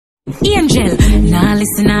Angel, nah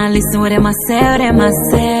listen what them a say, what them a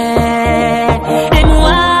say. Them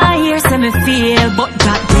why hear say me feel, but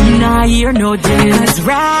that do not hear no deal. 'Cause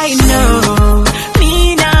right now,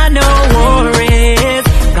 me nah no worries.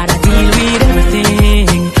 Gotta deal with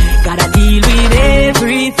everything, gotta deal with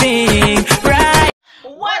everything, right?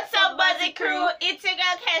 What's up, Buzzy Crew? It's your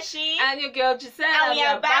girl Keshi and your girl Giselle, and we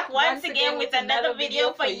are back once again with another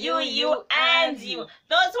video for you and you.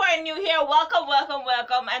 Those who are new here, welcome, welcome,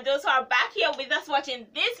 welcome, and those who are back here with us watching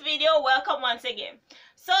this video, welcome once again.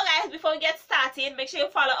 So guys, before we get started, make sure you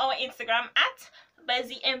follow our Instagram at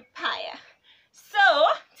Buzzy Empire.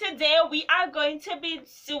 So today we are going to be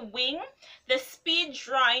doing the speed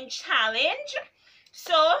drawing challenge.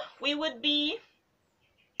 So we would be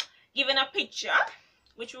given a picture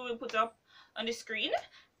which we will put up on the screen,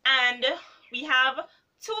 and we have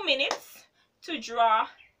 2 minutes to draw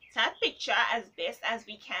that picture as best as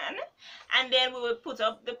we can, and then we will put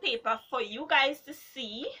up the paper for you guys to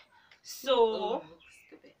see. So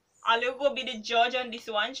I'll go be the judge on this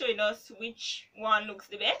one, showing us which one looks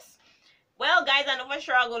the best. Well guys, I know for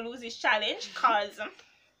sure I'll go lose this challenge because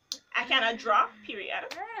I cannot draw,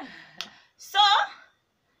 period. So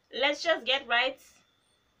let's just get right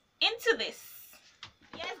into this.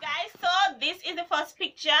 Yes guys, so this is the first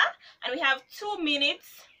picture and we have 2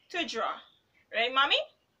 minutes to draw. Right, mommy?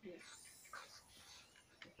 Yes.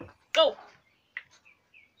 Go.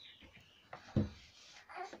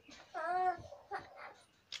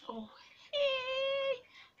 Oh, hey.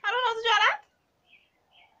 I don't know how to draw that.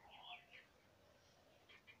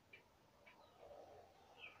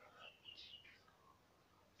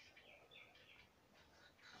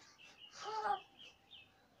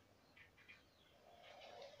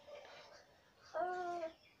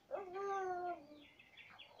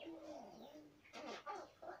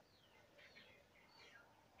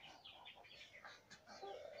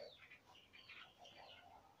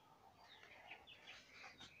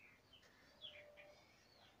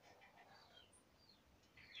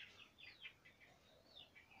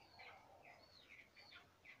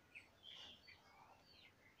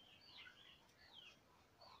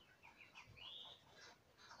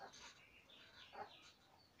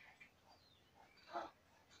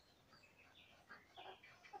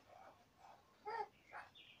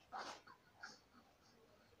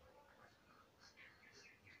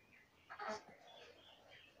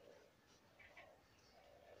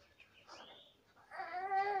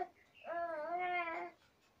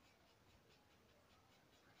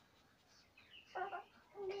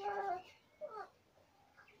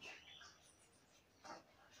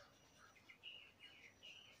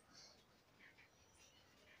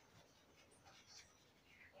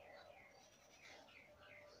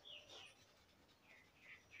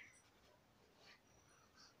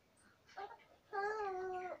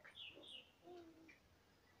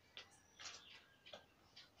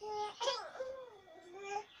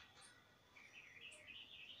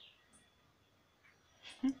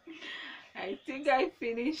 I think I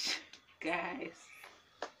finished, guys.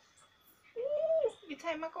 The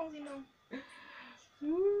timer comes in now.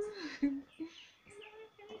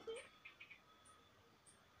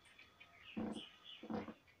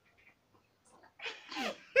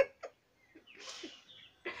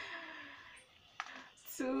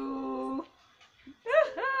 Two.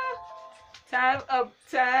 Time up,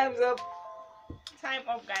 time's up. Time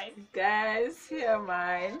up, guys. Guys, here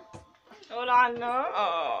mine. Hold on, no.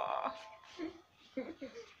 Oh.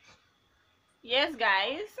 Yes,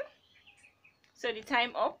 guys. So the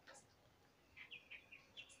time up.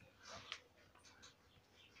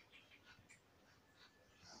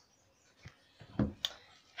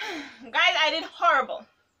 Guys, I did horrible.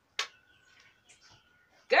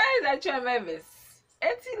 Guys, I tried my best.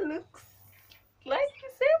 And it looks like the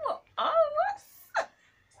same almost.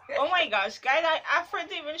 Oh my gosh, guys, I forgot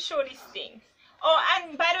to even show this thing. Oh,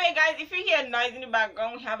 and by the way, guys, if you hear noise in the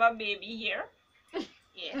background, we have a baby here.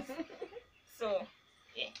 Yes. So,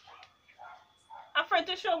 yeah. I forgot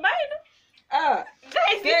to show mine. Ah,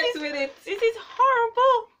 Guys, get with it. This is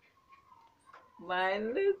horrible.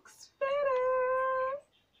 Mine looks better.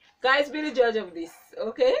 Guys, be the judge of this,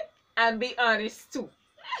 okay? And be honest too.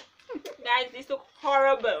 Guys, this looks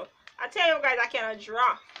horrible. I tell you guys, I cannot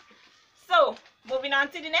draw. So, moving on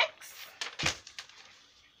to the next.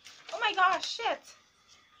 Oh my gosh, shit.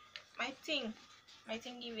 My thing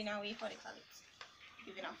giving away for the colors.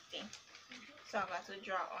 Giving off thing. So I got to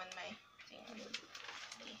draw on my thing.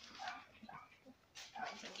 Okay. My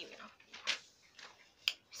thing giving off.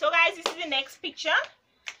 So guys, this is the next picture.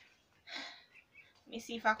 Let me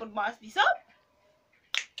see if I could boss this up.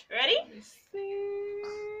 Ready? Let's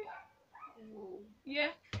see.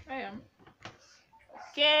 Yeah. I am.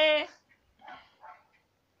 Okay.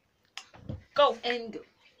 Go. And go.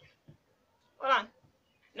 Hold on.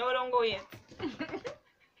 No, don't go yet.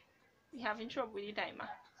 We having trouble with the timer.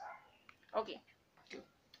 Okay.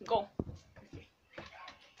 Go.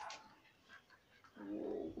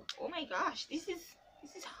 Oh my gosh, this is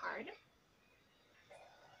hard.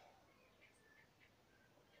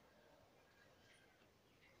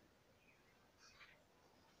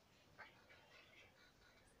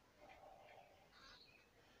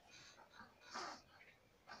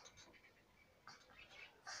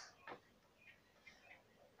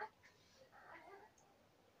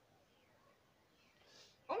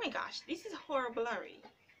 Oh my gosh, this is horrible already.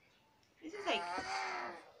 This is like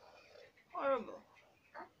horrible.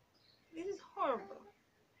 This is horrible.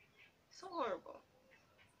 So horrible.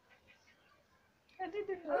 I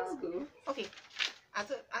didn't know. Let's go. Okay, I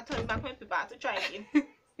turn back my paper to try again.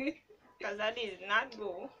 Because that did not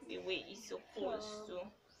go the way it's supposed to.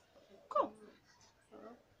 Go.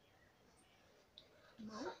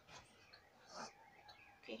 No.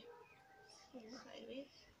 Okay. Sideways.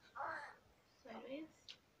 Sideways.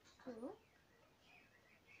 Two.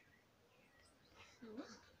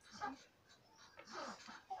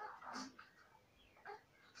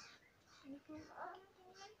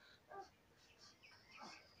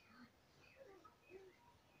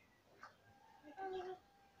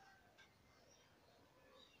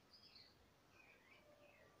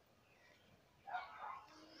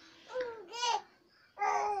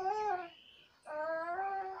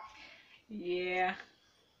 Yeah.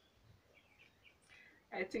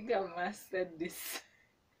 I think I mastered this.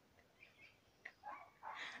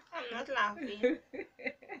 I'm not laughing.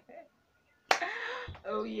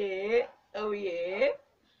 Oh yeah. Oh yeah.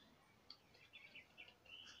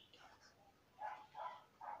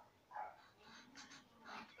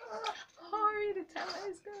 Hurry, the timer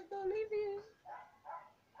is gonna go leave you.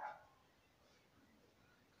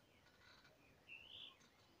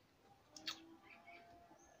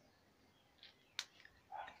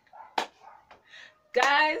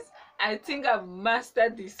 Guys, I think I've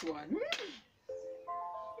mastered this one.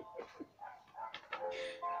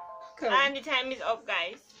 Come. And the time is up,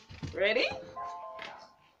 guys. Ready?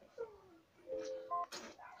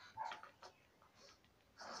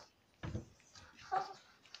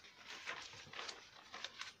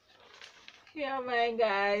 Here, my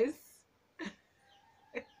guys.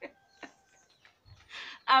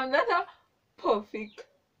 I'm not a perfect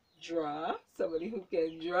drawer, somebody who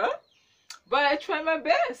can draw, but I try my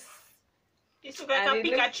best. This looks like a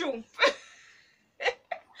Pikachu.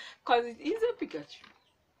 Because it is a Pikachu.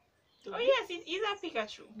 Oh yes, it is a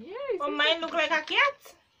Pikachu. Yeah, But mine look like a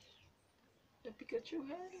cat. the Pikachu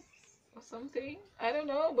head or something. I don't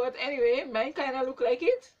know, but anyway, mine kind of look like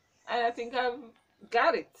it, and I think I've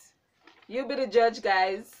got it. You be the judge,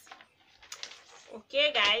 guys.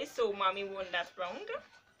 Okay, guys, so mommy won that round.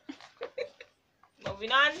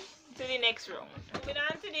 Moving on to the next round. Moving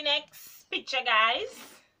on to the next picture, guys.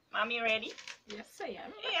 Mommy ready? Yes, I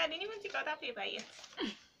am. Hey, I didn't even take out that paper yet.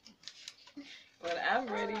 Well, I'm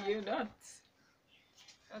ready. You're not.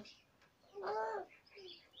 Okay.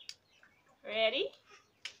 Ready?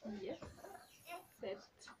 Yes. Set.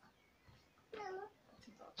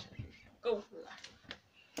 Go.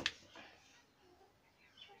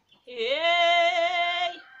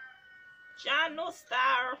 Yay! Jano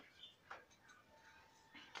Star.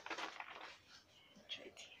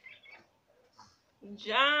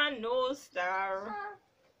 Jano Star.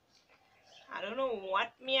 I don't know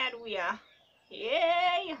what me and we are.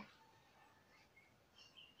 Yay!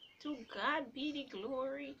 To God be the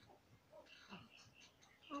glory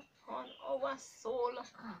upon our soul.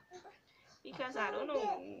 Because I don't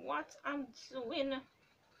know what I'm doing.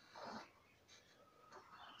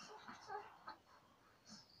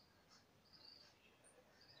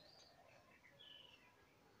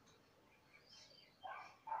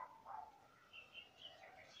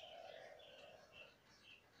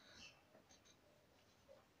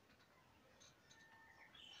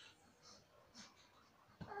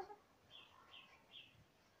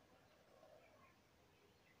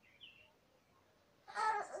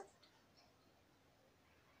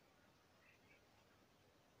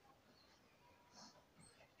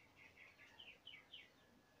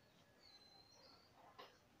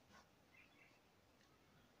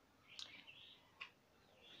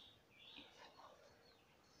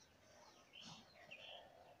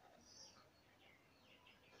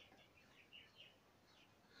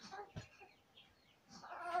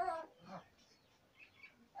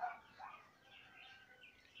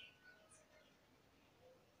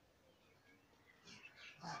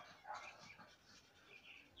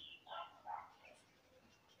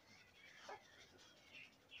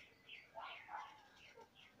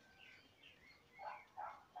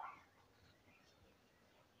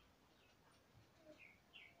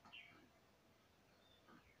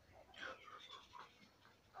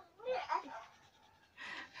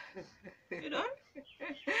 done?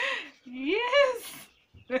 Yes.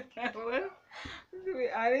 Well, to be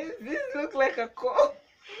honest, this looks like a cold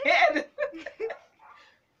head.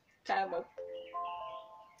 Time up.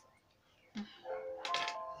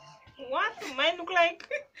 What? Mine look like?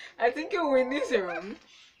 I think you win this room.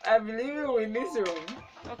 I believe you win this room.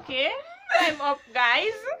 Okay. Time up,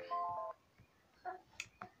 guys.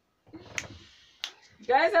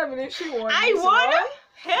 Guys, I believe she won. I this won? round.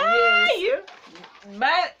 Hey! Yes.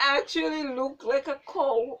 Mine actually look like a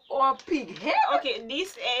cow or a pig head. Okay,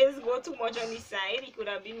 this is go too much on this side. It could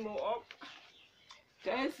have been more up.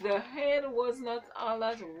 Guys, the head was not all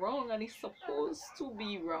that wrong and it's supposed to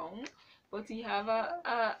be wrong. But he have a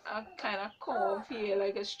kind of curve here,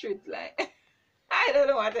 like a straight line. I don't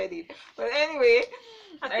know what I did. But anyway,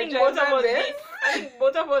 I think tried both of my us best. did. I think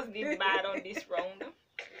both of us did bad on this round.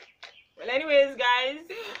 Well, anyways, guys,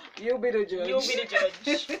 You be the judge. you'll be the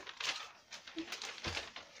judge.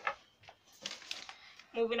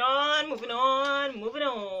 Moving on, moving on, moving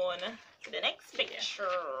on to the next picture.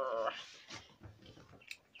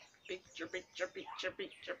 Picture, picture, picture,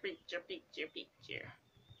 picture, picture, picture, picture.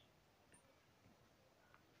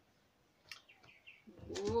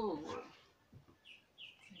 Ooh.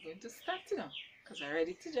 I'm going to start now. Because I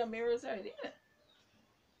ready to jam mirrors already.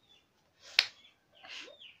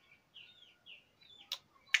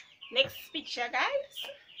 Next picture, guys.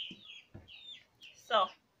 So,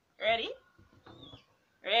 ready?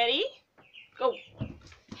 Ready? Go.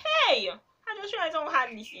 Hey! I just realized how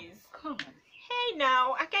hard this is. Come on. Hey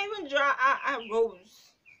now, I can't even draw a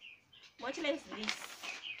rose. Much less this.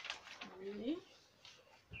 Really?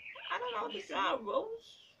 I don't know how to draw a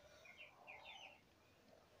rose.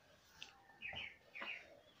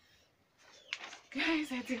 Guys,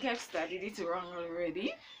 I think I've started it wrong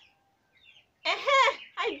already.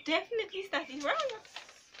 I definitely started wrong.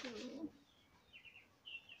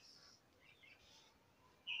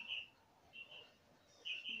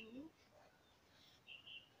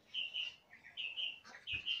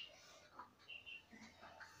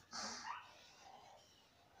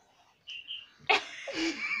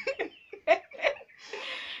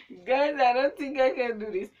 Guys, I don't think I can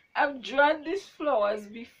do this. I've drawn these flowers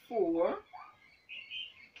before.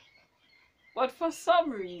 But for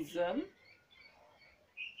some reason,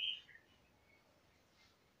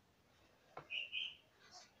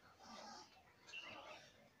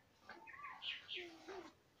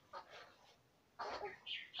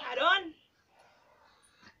 I done.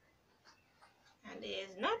 And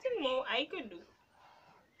there's nothing more I could do.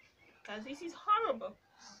 Because this is horrible.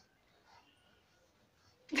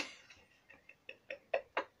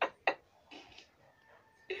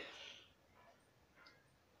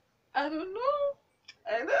 I don't know.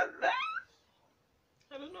 I don't know.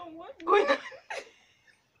 I don't know what's going on.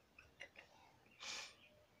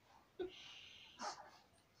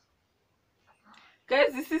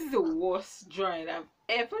 Guys, this is the worst drawing I've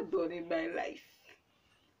ever done in my life.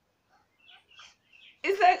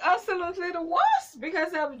 It's like absolutely the worst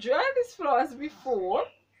because I've drawn these flowers before.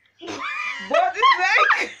 But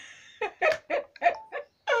it's like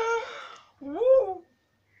woo.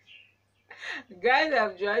 Guys,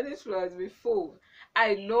 I've drawn these flowers before.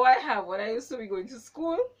 I know I have. When I used to be going to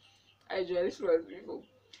school, I drew these flowers before.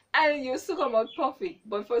 And it used to come out perfect.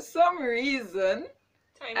 But for some reason,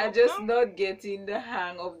 I'm just not getting the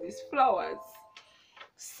hang of these flowers.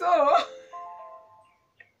 So,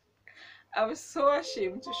 I'm so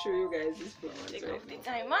ashamed to show you guys these flowers. Take right off the now.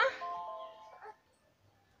 timer.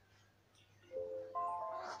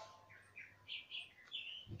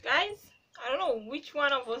 Guys, I don't know which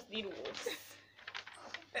one of us did worse.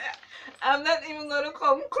 I'm not even gonna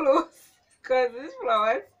come close because these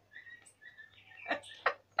flowers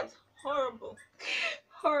It's horrible.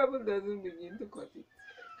 horrible doesn't begin to cut it.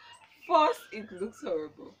 First, it looks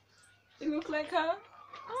horrible. It looks like a,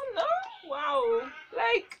 oh no, Wow.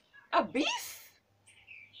 like a beast,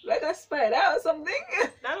 like a spider or something.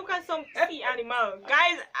 Now look at some sea animal.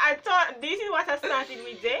 Guys, I thought this is what I started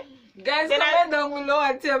with there. Guys, Then comment down below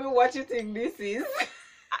and tell me what you think this is.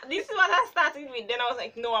 This is what I started with. Then I was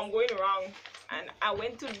like, no, I'm going wrong. And I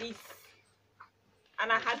went to this.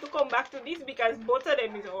 And I had to come back to this because both of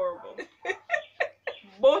them is horrible.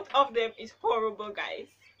 Both of them is horrible, guys.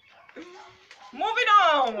 Moving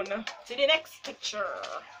on to the next picture.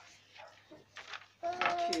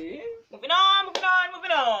 Okay. Moving on, moving on,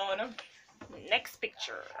 moving on. Next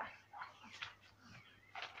picture.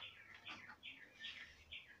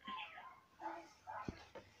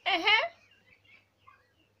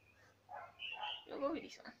 You'll go with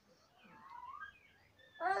this one.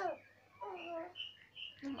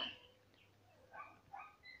 Come on.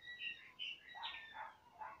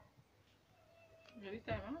 Every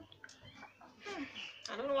time, huh?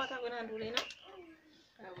 I don't know what I'm gonna do now.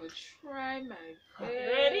 I will try my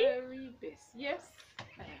Ready? very best. Yes,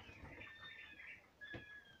 I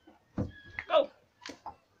am. Go.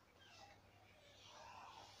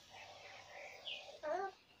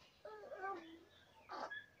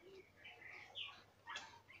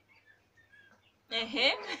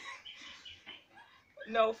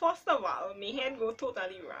 No, first of all, my head go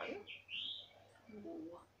totally wrong.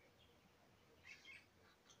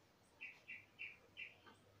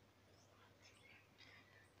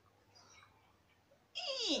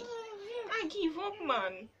 I give up,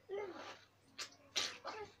 man.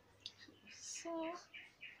 So,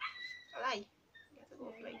 Lie. You have to go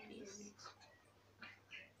like this.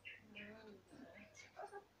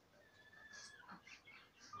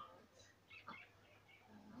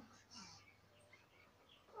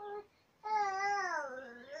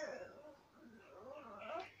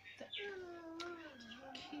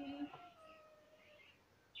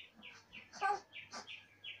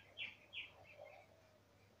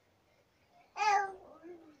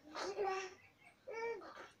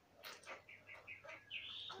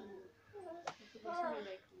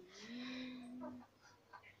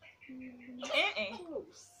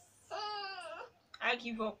 I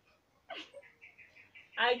give up.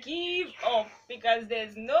 I give up because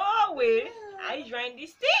there's no way I join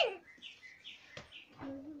this thing.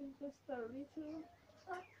 just a little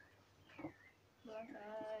black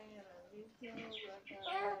eye and a little black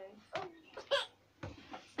eye.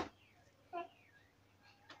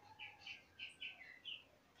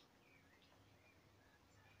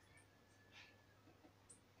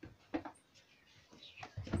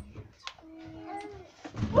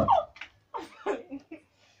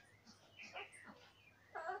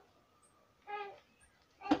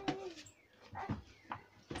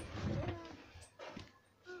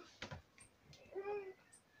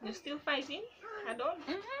 You're still fighting? I don't.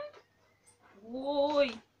 Whoa!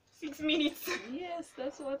 6 minutes. Yes,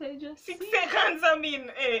 that's what I just 6 said. seconds, I mean.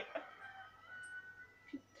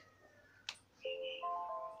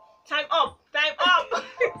 Time up. Time up.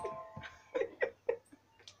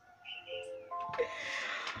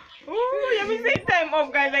 Ooh, you me say time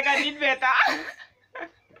up, guys. Like I did better.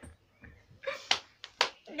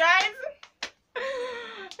 Guys.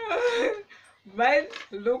 Mine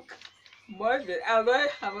look more better. Although I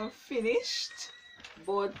haven't finished,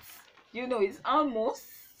 but you know it's almost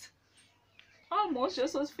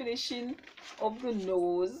just was finishing up the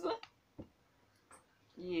nose.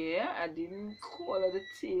 Yeah, I didn't color the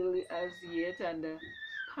tail as yet, and the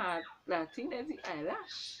part, I think that's the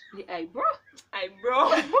eyelash, the eyebrow.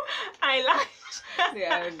 Eyebrow. Eyelash.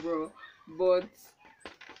 The eyebrow. But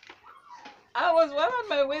I was well on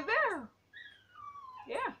my way there.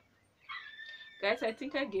 Yeah. Guys, I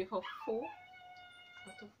think I gave her 4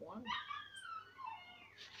 out of 1.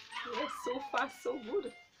 Yes, so far so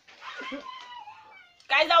good.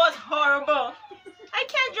 Guys, that was horrible. I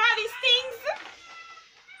can't draw these things.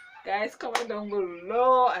 Guys, comment down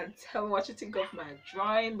below and tell me what you think of my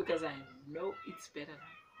drawing, because I know it's better than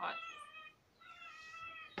hot.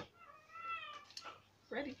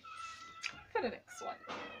 Ready for the next one.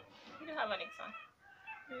 We don't have a next one.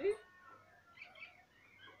 Ready?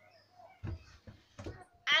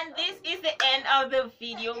 And this is the end of the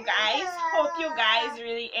video, guys. Hope you guys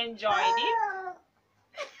really enjoyed it.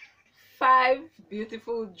 5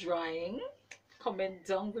 beautiful drawing. Comment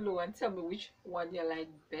down below and tell me which one you like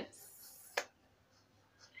best.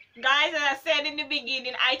 Guys, as I said in the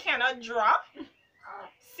beginning, I cannot draw.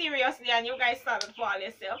 Seriously, and you guys started for all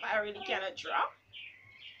yourself. I really cannot draw.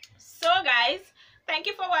 So guys, thank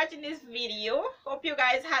you for watching this video. Hope you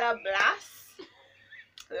guys had a blast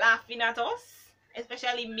laughing at us,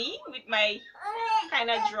 especially me with my kind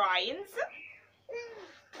of drawings.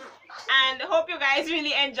 And hope you guys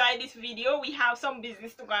really enjoyed this video. We have some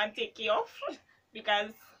business to go and take care of,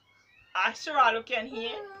 because as sure all you can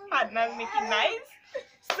hear, partners making noise.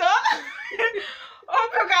 So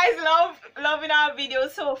hope you guys loving our video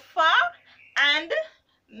so far, and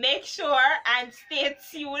make sure and stay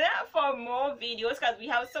tuned for more videos, because we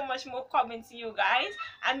have so much more coming to you guys.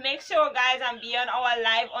 And make sure guys, and be on our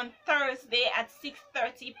live on Thursday at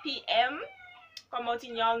 6:30 p.m. Come out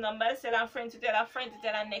in your numbers, tell a friend to tell a friend to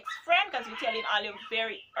tell a next friend, because we're telling all you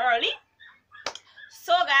very early.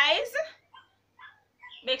 So guys,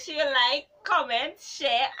 make sure you like, comment,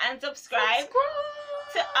 share and subscribe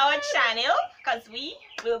to our channel, because we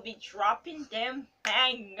will be dropping them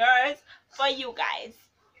bangers for you guys.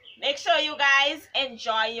 Make sure you guys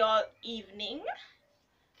enjoy your evening.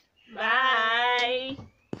 Bye.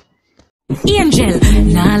 Angel,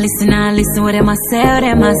 nah listen what them a say, what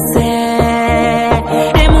them a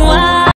say.